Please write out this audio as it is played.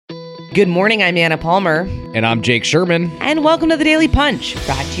Good morning, I'm Anna Palmer. And I'm Jake Sherman. And welcome to the Daily Punch,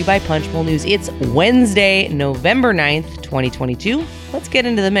 brought to you by Punchbowl News. It's Wednesday, November 9th, 2022. Let's get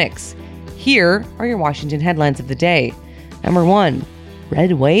into the mix. Here are your Washington headlines of the day. Number 1,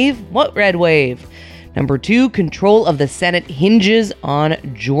 red wave? What red wave? Number 2, control of the Senate hinges on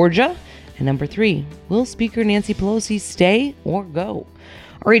Georgia. And number 3, will Speaker Nancy Pelosi stay or go?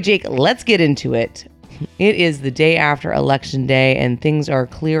 All right, Jake, let's get into it. It is the day after Election Day, and things are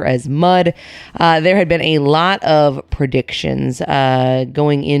clear as mud. There had been a lot of predictions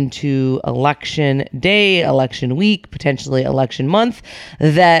going into Election Day, Election Week, potentially Election Month,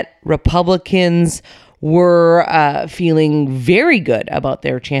 that Republicans were feeling very good about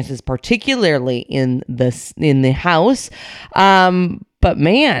their chances, particularly in the House. But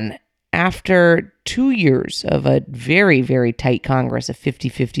man, after 2 years of a very, very tight Congress, a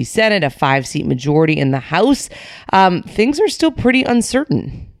 50-50 Senate, a 5-seat majority in the House, things are still pretty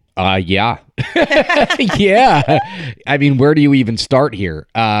uncertain. Yeah. Yeah. I mean, where do you even start here?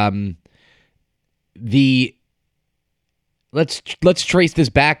 Let's trace this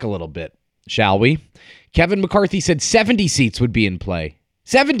back a little bit, shall we? Kevin McCarthy said 70 seats would be in play.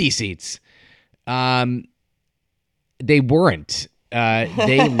 70 seats. They weren't.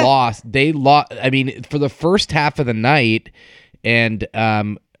 They lost. I mean, for the first half of the night, and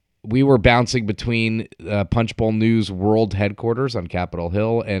we were bouncing between Punchbowl News World Headquarters on Capitol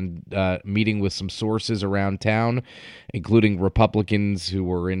Hill and meeting with some sources around town, including Republicans who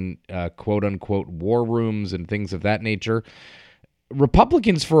were in quote-unquote war rooms and things of that nature.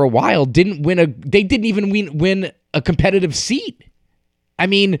 Republicans for a while didn't even win a competitive seat. I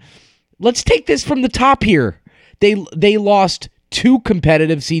mean, let's take this from the top here. They lost 2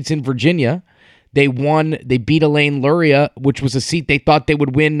 competitive seats in Virginia. They beat Elaine Luria, which was a seat they thought they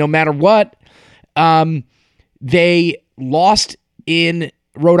would win no matter what. They lost in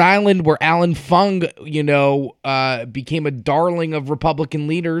Rhode Island, where Alan Fung, became a darling of Republican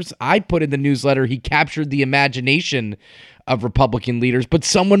leaders. I put in the newsletter, he captured the imagination of Republican leaders, but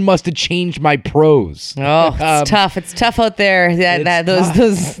someone must have changed my prose. Oh, it's tough. It's tough out there.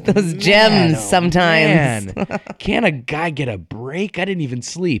 Those gems sometimes. Man, can a guy get a break? I didn't even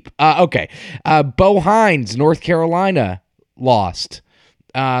sleep. Okay. Bo Hines, North Carolina, lost.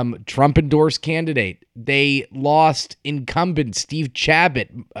 Trump-endorsed candidate. They lost incumbent Steve Chabot,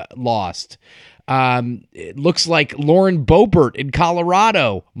 lost. It looks like Lauren Boebert in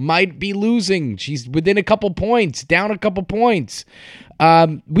Colorado might be losing. She's within a couple points, down a couple points.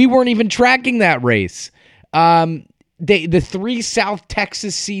 We weren't even tracking that race. The 3 South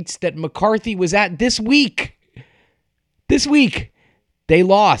Texas seats that McCarthy was at this week, they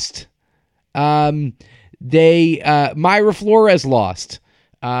lost. Myra Flores lost.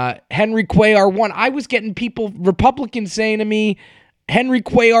 Henry Cuellar won. I was getting Republicans saying to me, Henry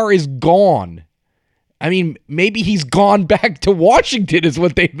Cuellar is gone. I mean, maybe he's gone back to Washington is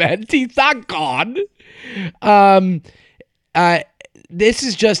what they meant. He's not gone. This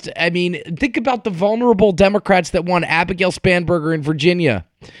is just, I mean, think about the vulnerable Democrats that won. Abigail Spanberger in Virginia.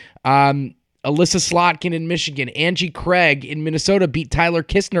 Alyssa Slotkin in Michigan. Angie Craig in Minnesota beat Tyler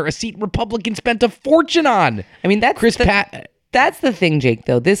Kistner, a seat Republicans spent a fortune on. I mean, that's the thing, Jake,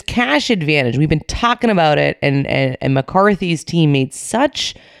 though. This cash advantage, we've been talking about it, and McCarthy's team made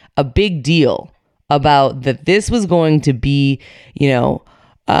such a big deal about that this was going to be, they're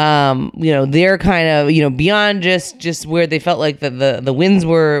kind of, beyond just where they felt like the wins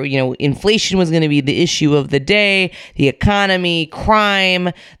were, inflation was going to be the issue of the day, the economy, crime,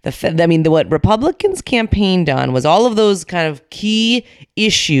 what Republicans campaigned on was all of those kind of key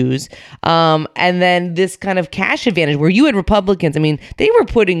issues. And then this kind of cash advantage where you had Republicans, I mean, they were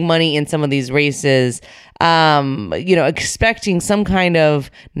putting money in some of these races, expecting some kind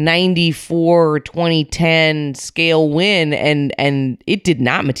of 94-2010 scale win, and it did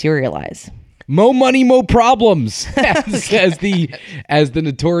not materialize. Mo money, mo problems, as the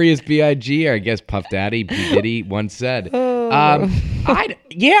notorious B.I.G., or I guess Puff Daddy, P. Diddy once said. I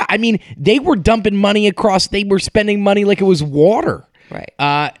mean, they were dumping money across. They were spending money like it was water. Right.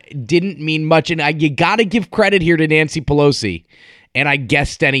 Didn't mean much, and you got to give credit here to Nancy Pelosi. And I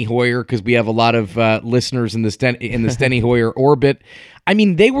guess Steny Hoyer, because we have a lot of listeners in the Steny Hoyer orbit. I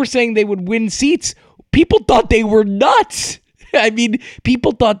mean, they were saying they would win seats. People thought they were nuts. I mean,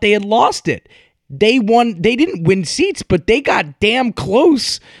 people thought they had lost it. They won. They didn't win seats, but they got damn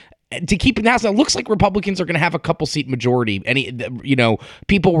close to keeping the House. Now, it looks like Republicans are going to have a couple seat majority.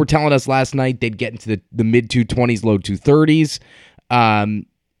 People were telling us last night they'd get into the mid 220s, low 230s.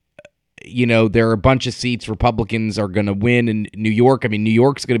 There are a bunch of seats Republicans are going to win in New York. I mean, New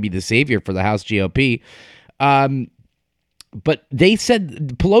York's going to be the savior for the House GOP. But they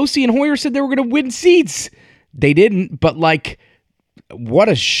said, Pelosi and Hoyer said they were going to win seats. They didn't, but like, what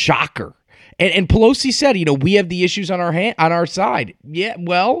a shocker. And Pelosi said, we have the issues on our side. Yeah,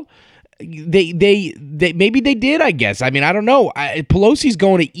 well, they maybe they did, I guess. I mean, I don't know. Pelosi's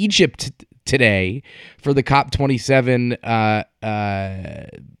going to Egypt today for the COP27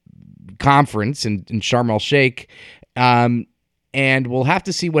 conference in Sharm el Sheikh, and we'll have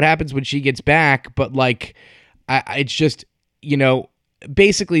to see what happens when she gets back. But like, it's just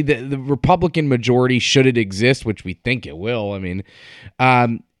basically the Republican majority, should it exist, which we think it will. I mean,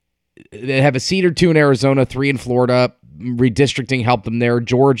 they have a seat or two in Arizona, 3 in Florida. Redistricting helped them there.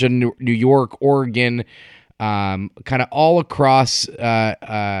 Georgia, New York, Oregon, kind of all across,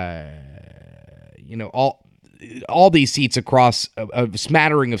 all these seats across a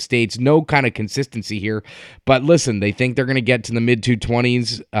smattering of states. No kind of consistency here. But listen, they think they're going to get to the mid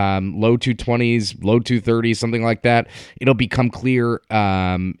 220s, low 220s, low 230s, something like that. It'll become clear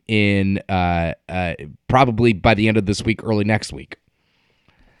in probably by the end of this week, early next week.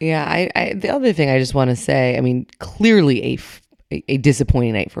 Yeah, the other thing I just want to say, I mean, clearly a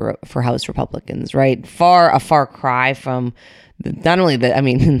disappointing night for House Republicans, right? A far cry from not only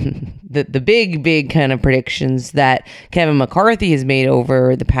the big kind of predictions that Kevin McCarthy has made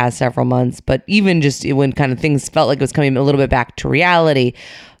over the past several months, but even just when kind of things felt like it was coming a little bit back to reality,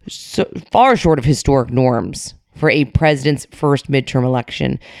 so far short of historic norms for a president's first midterm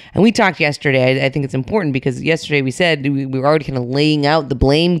election. And we talked yesterday, I think it's important because yesterday we said we were already kind of laying out the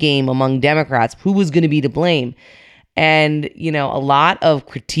blame game among Democrats, who was going to be to blame. And, a lot of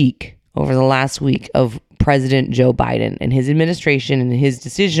critique over the last week of President Joe Biden and his administration and his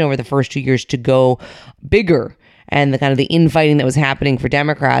decision over the first 2 years to go bigger and the kind of the infighting that was happening for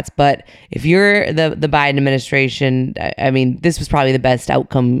Democrats. But if you're the Biden administration, I mean, this was probably the best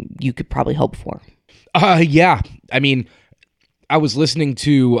outcome you could probably hope for. Yeah. I mean, I was listening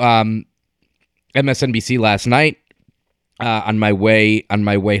to MSNBC last night on my way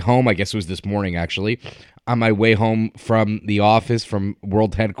home. I guess it was this morning, actually, on my way home from the office, from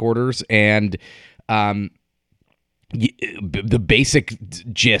World Headquarters, and the basic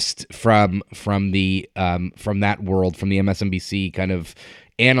gist from that world, from the MSNBC kind of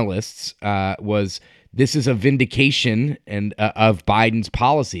analysts, was this is a vindication of Biden's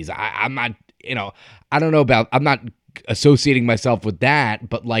policies. I'm not. I don't know about, I'm not associating myself with that,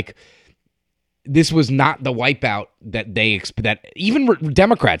 but like, this was not the wipeout that that even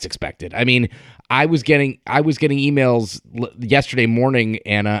Democrats expected. I mean, I was getting emails yesterday morning,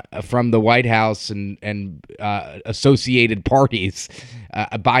 Anna, from the White House and associated parties,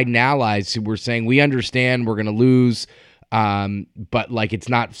 Biden allies, who were saying, we understand we're going to lose, but like, it's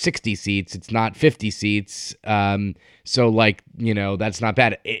not 60 seats, it's not 50 seats. So like, that's not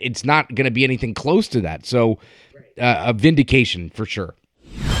bad. It's not going to be anything close to that. So a vindication for sure.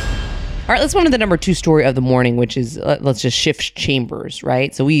 All right, let's move to the number 2 story of the morning, which is, let's just shift chambers,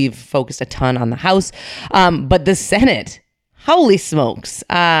 right? So we've focused a ton on the House, but the Senate, holy smokes.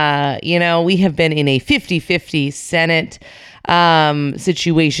 We have been in a 50-50 Senate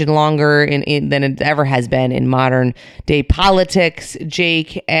situation longer than it ever has been in modern day politics,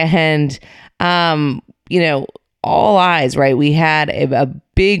 Jake. And, all eyes, right? We had a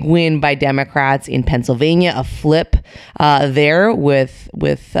big win by Democrats in Pennsylvania, a flip there with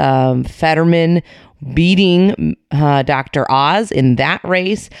Fetterman beating Dr. Oz in that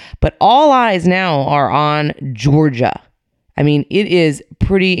race. But all eyes now are on Georgia. I mean, it is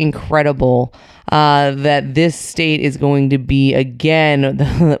pretty incredible that this state is going to be,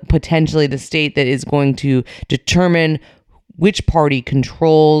 again, potentially the state that is going to determine which party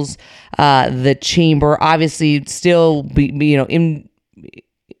controls the chamber. Obviously, still,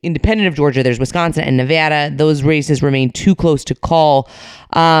 independent of Georgia, there's Wisconsin and Nevada. Those races remain too close to call.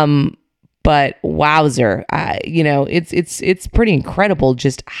 But wowzer, it's pretty incredible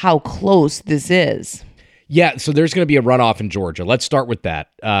just how close this is. Yeah, so there's going to be a runoff in Georgia. Let's start with that.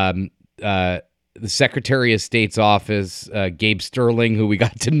 The Secretary of State's office, Gabe Sterling, who we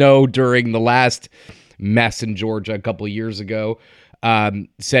got to know during the last mess in Georgia a couple of years ago,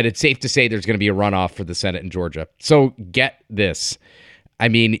 said it's safe to say there's going to be a runoff for the Senate in Georgia. So get this. I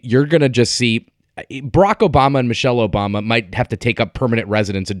mean, you're going to just see Barack Obama and Michelle Obama might have to take up permanent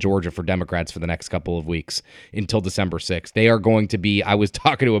residence in Georgia for Democrats for the next couple of weeks until December 6th. They are going to be, I was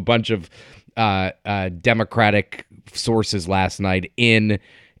talking to a bunch of Democratic sources last night in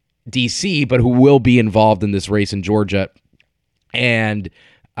D.C., but who will be involved in this race in Georgia. And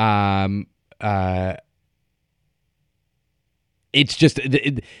it's just,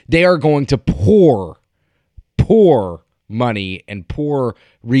 they are going to pour money and pour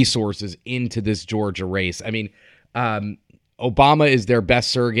resources into this Georgia race. I mean, Obama is their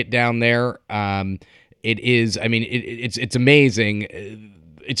best surrogate down there. It is. I mean, it's amazing.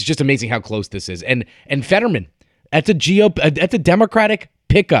 It's just amazing how close this is. And Fetterman, that's a Democratic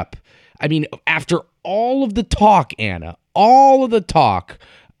pickup. I mean, after all of the talk, Anna, all of the talk,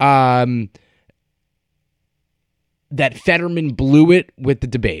 that Fetterman blew it with the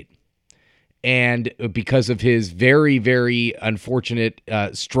debate. And because of his very, very unfortunate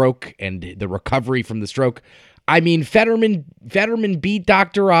stroke and the recovery from the stroke, I mean, Fetterman beat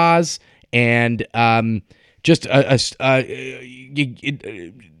Dr. Oz, and just a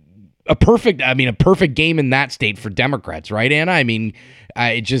perfect game in that state for Democrats, right, Anna? I mean,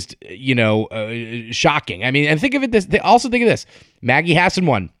 shocking. I mean, and think of it this. Also think of this: Maggie Hassan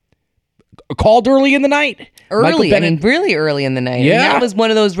won. Called early in the night. Really early in the night. Yeah. And that was one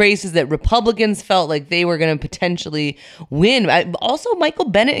of those races that Republicans felt like they were going to potentially win. Also, Michael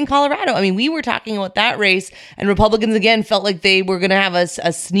Bennet in Colorado. I mean, we were talking about that race, and Republicans, again, felt like they were going to have a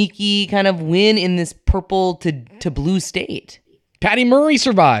sneaky kind of win in this purple to blue state. Patty Murray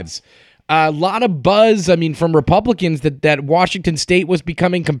survives. A lot of buzz, I mean, from Republicans that Washington State was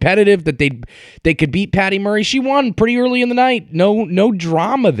becoming competitive, that they could beat Patty Murray. She won pretty early in the night. No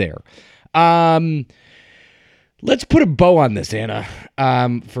drama there. Let's put a bow on this, Anna,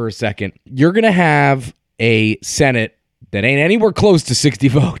 for a second. You're going to have a Senate that ain't anywhere close to 60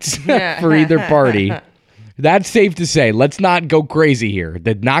 votes for either party. That's safe to say. Let's not go crazy here.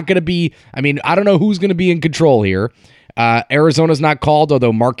 They're not going to be, I mean, I don't know who's going to be in control here. Arizona's not called,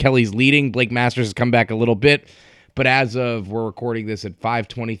 although Mark Kelly's leading. Blake Masters has come back a little bit. But as of, we're recording this at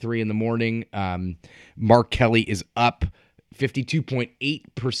 5:23 in the morning, Mark Kelly is up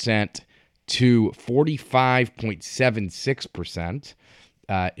 52.8% to 45.76%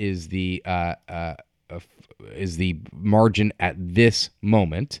 is the margin at this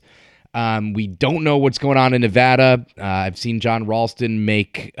moment. We don't know what's going on in Nevada. I've seen John Ralston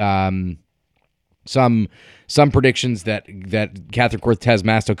make some predictions that Catherine Cortez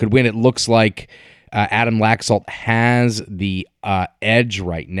Masto could win. It looks like Adam Laxalt has the edge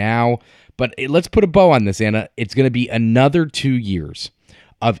right now. But let's put a bow on this, Anna. It's going to be another 2 years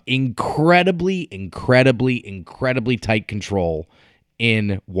of incredibly tight control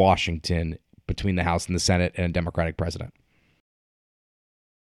in Washington between the House and the Senate and a Democratic president.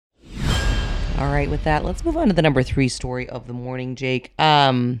 All right, with that, let's move on to the number 3 story of the morning, Jake.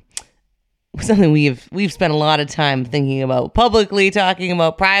 Something we've spent a lot of time thinking about, publicly talking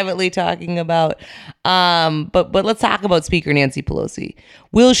about, privately talking about. But let's talk about Speaker Nancy Pelosi.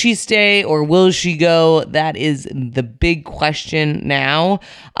 Will she stay or will she go? That is the big question now.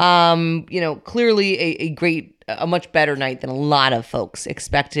 Clearly a much better night than a lot of folks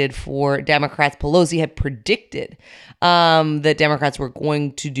expected for Democrats. Pelosi had predicted that Democrats were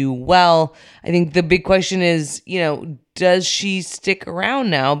going to do well. I think the big question is, does she stick around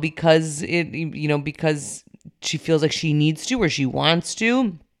now because she feels like she needs to or she wants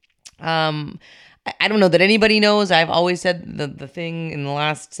to? I don't know that anybody knows. I've always said the thing in the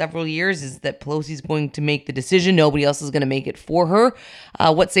last several years is that Pelosi's going to make the decision. Nobody else is going to make it for her.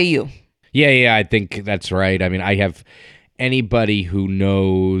 What say you? Yeah, I think that's right. I mean, I have anybody who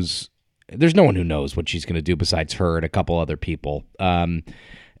knows. There's no one who knows what she's going to do besides her and a couple other people. I'm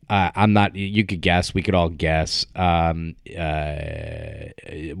not. You could guess. We could all guess. We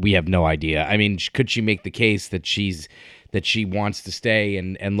have no idea. I mean, could she make the case that she wants to stay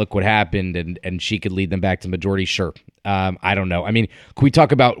and look what happened and she could lead them back to majority? Sure. I don't know. I mean, can we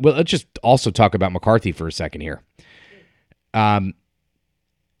talk about? Well, let's just also talk about McCarthy for a second here.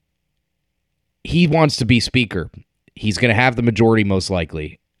 He wants to be speaker. He's going to have the majority most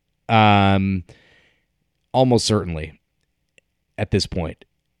likely. Almost certainly at this point.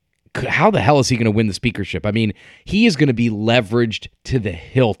 How the hell is he going to win the speakership? I mean, he is going to be leveraged to the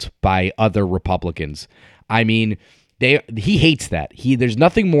hilt by other Republicans. I mean, he hates that. There's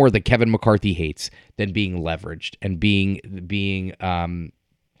nothing more that Kevin McCarthy hates than being leveraged and being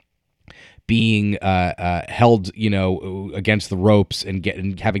held, against the ropes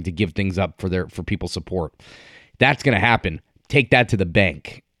and having to give things up for people's support. That's going to happen. Take that to the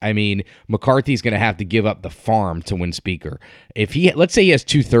bank. I mean, McCarthy's going to have to give up the farm to win speaker. Let's say he has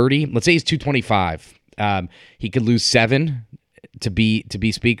 230, let's say he's 225, he could lose 7 to be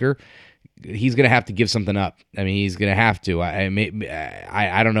speaker. He's going to have to give something up. I mean, he's going to have to.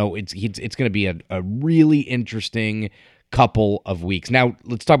 I don't know. It's going to be a really interesting couple of weeks. Now,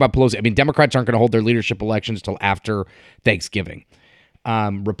 let's talk about Pelosi. I mean, Democrats aren't going to hold their leadership elections till after Thanksgiving.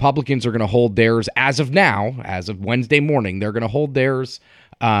 Republicans are going to hold theirs as of now, as of Wednesday morning. They're going to hold theirs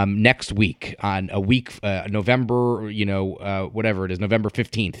next week on a week, November, whatever it is, November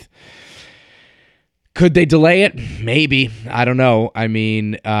 15th. Could they delay it? Maybe. I don't know. I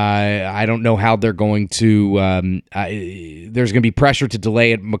mean, I don't know how they're going to. There's going to be pressure to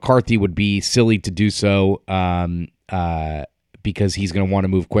delay it. McCarthy would be silly to do so because he's going to want to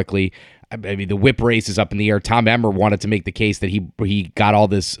move quickly. I mean, the whip race is up in the air. Tom Emmer wanted to make the case that he got all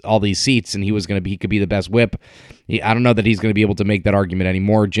these seats and he could be the best whip. I don't know that he's going to be able to make that argument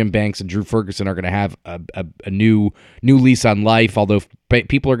anymore. Jim Banks and Drew Ferguson are going to have a new lease on life. Although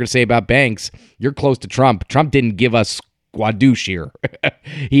people are going to say about Banks, you're close to Trump. Trump didn't give us squadouche here.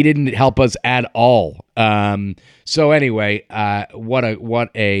 He didn't help us at all. So anyway, what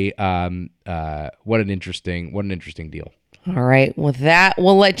an interesting deal. All right. With that,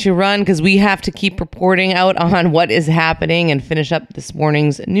 we'll let you run because we have to keep reporting out on what is happening and finish up this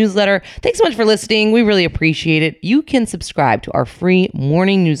morning's newsletter. Thanks so much for listening. We really appreciate it. You can subscribe to our free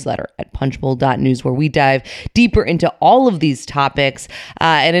morning newsletter at punchbowl.news, where we dive deeper into all of these topics.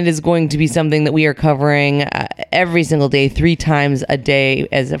 And it is going to be something that we are covering every single day, 3 times a day,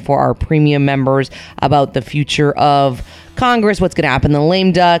 as for our premium members, about the future of Congress, what's going to happen in the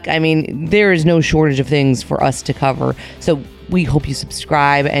lame duck. I mean, there is no shortage of things for us to cover. So we hope you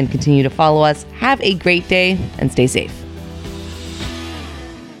subscribe and continue to follow us. Have a great day and stay safe.